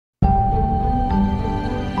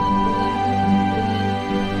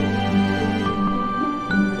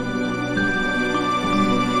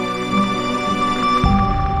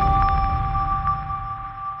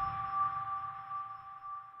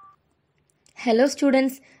Hello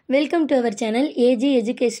students, welcome to our channel AG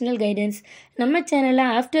Educational Guidance. நம்ம சேனல்ல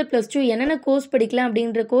after +2 என்னென்ன course படிக்கலாம்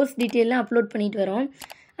அப்படிங்கற கோர்ஸ் டீடைல்லாம் அப்லோட் பண்ணிட்டு வரோம்.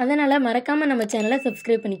 அதனால மறக்காம நம்ம சேனலை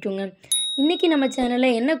சப்ஸ்கிரைப் பண்ணிக்கோங்க. இன்னைக்கு நம்ம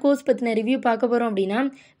சேனல்ல என்ன கோர்ஸ் பத்தின ரிவ்யூ பார்க்க போறோம் அப்படினா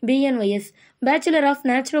BNYS Bachelor of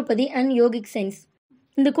Naturopathy and Yogic Science.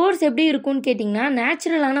 இந்த கோர்ஸ் எப்படி இருக்கும்னு கேட்டிங்கன்னா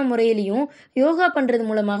நேச்சுரலான முறையிலையும் யோகா பண்ணுறது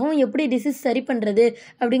மூலமாகவும் எப்படி டிசீஸ் சரி பண்ணுறது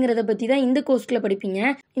அப்படிங்கிறத பற்றி தான் இந்த கோர்ஸில் படிப்பீங்க.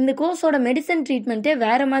 இந்த கோர்ஸோட மெடிசன் ட்ரீட்மெண்ட்டே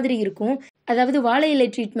வேறு மாதிரி இருக்கும். அதாவது வாழை இலை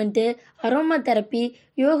ட்ரீட்மெண்ட்டு, அரோமா தெரப்பி,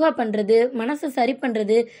 யோகா பண்ணுறது, மனசை சரி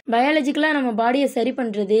பண்ணுறது, பயாலஜிக்கலாக நம்ம பாடியை சரி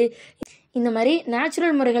பண்ணுறது, இந்த மாதிரி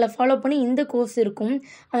நேச்சுரல் முறைகளை ஃபாலோ பண்ணி இந்த கோர்ஸ் இருக்கும்.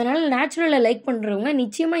 அதனால் நேச்சுரலை லைக் பண்ணுறவங்க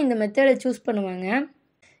நிச்சயமாக இந்த மெத்தடை சூஸ் பண்ணுவாங்க.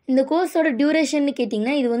 இந்த கோர்ஸோட டியூரேஷன்னு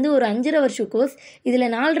கேட்டிங்கன்னா இது வந்து ஒரு 5.5 வருஷம் கோர்ஸ். இதில்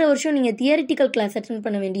 4.5 வருஷம் நீங்கள் தியரிட்டிக்கல் கிளாஸ் அட்டன்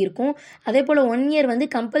பண்ண வேண்டியிருக்கும். அதே போல் 1 இயர் வந்து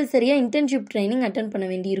கம்பல்சரியாக இன்டர்ன்ஷிப் ட்ரைனிங் அட்டன் பண்ண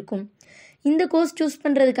வேண்டியிருக்கும். இந்த கோர்ஸ் சூஸ்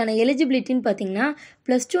பண்ணுறதுக்கான எலிஜிபிலிட்டின்னு பார்த்தீங்கன்னா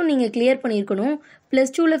 +2 நீங்கள் கிளியர் பண்ணியிருக்கணும்.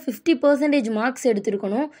 +2ல் 50% marks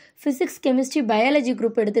எடுத்திருக்கணும். Physics, chemistry, biology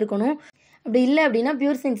group எடுத்திருக்கணும். அப்படி இல்லை அப்படின்னா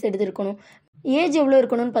பியூர் சயின்ஸ் எடுத்திருக்கணும். ஏஜ் எவ்வளோ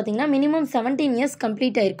இருக்கணும்னு பார்த்தீங்கன்னா மினிமம் 17 இயர்ஸ்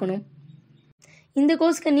கம்ப்ளீட் ஆகிருக்கணும். இந்த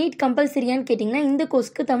கோர்ஸ்க்கு நீட் கம்பல்சரியான்னு கேட்டிங்கன்னா இந்த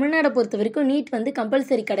கோர்ஸ்க்கு தமிழ்நாடை பொறுத்த வரைக்கும் நீட் வந்து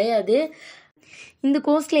கம்பல்சரி கிடையாது. இந்த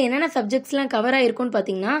கோர்ஸில் என்னென்ன சப்ஜெக்ட்ஸ்லாம் கவர் ஆகிருக்கும்னு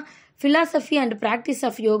பார்த்தீங்கன்னா philosophy and practice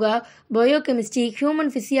of yoga, biochemistry,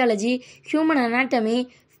 human physiology, human anatomy,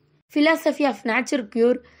 philosophy of nature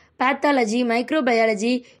cure, pathology,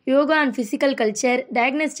 microbiology, yoga and physical culture,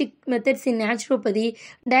 diagnostic methods in naturopathy,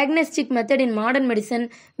 diagnostic method in modern medicine,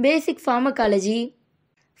 basic pharmacology,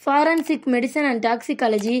 forensic medicine and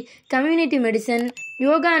toxicology, community medicine,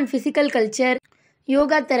 yoga and physical culture,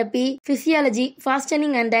 yoga therapy, physiology,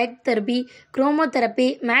 fastening and diet therapy, chromotherapy,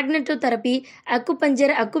 magnetotherapy,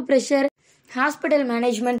 acupuncture, acupressure, hospital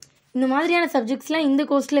management, இந்த மாதிரியான சப்ஜெக்ட்ஸ்லாம் இந்த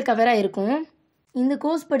கோர்ஸில் cover ஆகிருக்கும். இந்த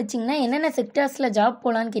course படிச்சிங்கன்னா என்னென்ன செக்டர்ஸில் job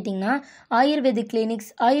போகலான்னு கேட்டிங்கன்னா ayurvedic clinics,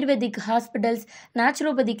 ayurvedic hospitals,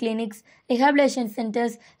 naturopathy clinics, rehabilitation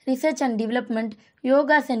centres, research and development,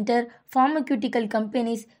 yoga centre, pharmaceutical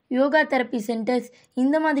companies, yoga therapy centres,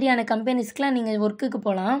 இந்த மாதிரியான கம்பெனிஸ்க்கெலாம் நீங்கள் ஒர்க்குக்கு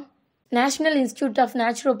போகலாம். National institute of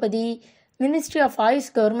naturopathy, ministry of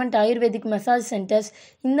AYUSH, government ayurvedic massage centres,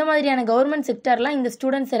 இந்த மாதிரியான கவர்மெண்ட் செக்டர்லாம் இந்த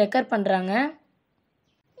ஸ்டூடெண்ட்ஸை ரெக்கர் பண்ணுறாங்க.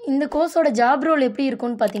 இந்த கோர்ஸோட ஜாப் ரோல் எப்படி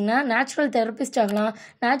இருக்கும்னு பார்த்தீங்கன்னா நேச்சுரல் தெரபிஸ்ட் ஆகலாம்,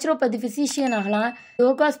 நேச்சுரோபதி ஃபிசிஷியன் ஆகலாம்,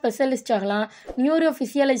 யோகா ஸ்பெஷலிஸ்ட் ஆகலாம், நியூரோ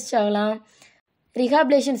ஃபிசியாலஜிஸ்ட் ஆகலாம்,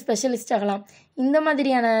 ரிஹாபிலேஷன் ஸ்பெஷலிஸ்ட் ஆகலாம். இந்த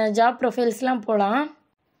மாதிரியான ஜாப் ப்ரொஃபைல்ஸ்லாம் போகலாம்.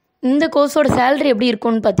 இந்த கோர்ஸோட சேலரி எப்படி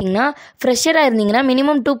இருக்கும்னு பார்த்தீங்கன்னா ஃப்ரெஷராக இருந்தீங்கன்னா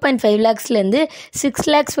மினிமம் 2.5 lakhsலேருந்து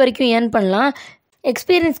 6 lakhs வரைக்கும் ஏர்ன் பண்ணலாம்.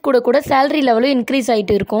 எக்ஸ்பீரியன்ஸ் கூட சேலரி லெவலும் இன்க்ரீஸ்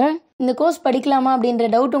ஆகிட்டு இருக்கும். இந்த கோர்ஸ் படிக்கலாமா அப்படின்ற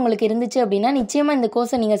டவுட் உங்களுக்கு இருந்துச்சு அப்படின்னா நிச்சயமாக இந்த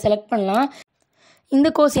கோர்ஸை நீங்கள் செலக்ட் பண்ணலாம். இந்த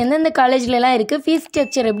கோர்ஸ் எந்தெந்த காலேஜ்லலாம் இருக்குது, ஃபீஸ்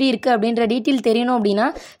ஸ்ட்ரக்சர் எப்படி இருக்குது அப்படின்ற டீட்டெயில் தெரியணும் அப்படின்னா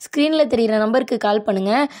ஸ்க்ரீனில் தெரிகிற நம்பருக்கு கால்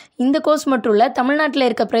பண்ணுங்கள். இந்த கோர்ஸ் மட்டும் இல்லை, தமிழ்நாட்டில்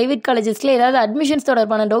இருக்க ப்ரைவேட் காலேஜஸில் ஏதாவது அட்மிஷன்ஸ்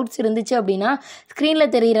தொடர்பான டவுட்ஸ் இருந்துச்சு அப்படின்னா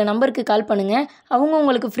ஸ்க்ரீனில் தெரிகிற நம்பருக்கு கால் பண்ணுங்கள். அவங்க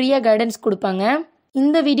உங்களுக்கு ஃப்ரீயாக கைடன்ஸ் கொடுப்பாங்க.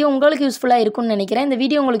 இந்த வீடியோ உங்களுக்கு யூஸ்ஃபுல்லாக இருக்கும்னு நினைக்கிறேன். இந்த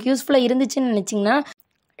வீடியோ உங்களுக்கு யூஸ்ஃபுல்லாக இருந்துச்சுன்னு நினச்சிங்கன்னா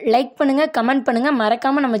லைக் பண்ணுங்கள், கமெண்ட் பண்ணுங்கள்,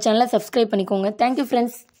 மறக்காமல் நம்ம சேனலை சப்ஸ்கிரைப் பண்ணிக்கோங்க. Thank you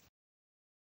friends.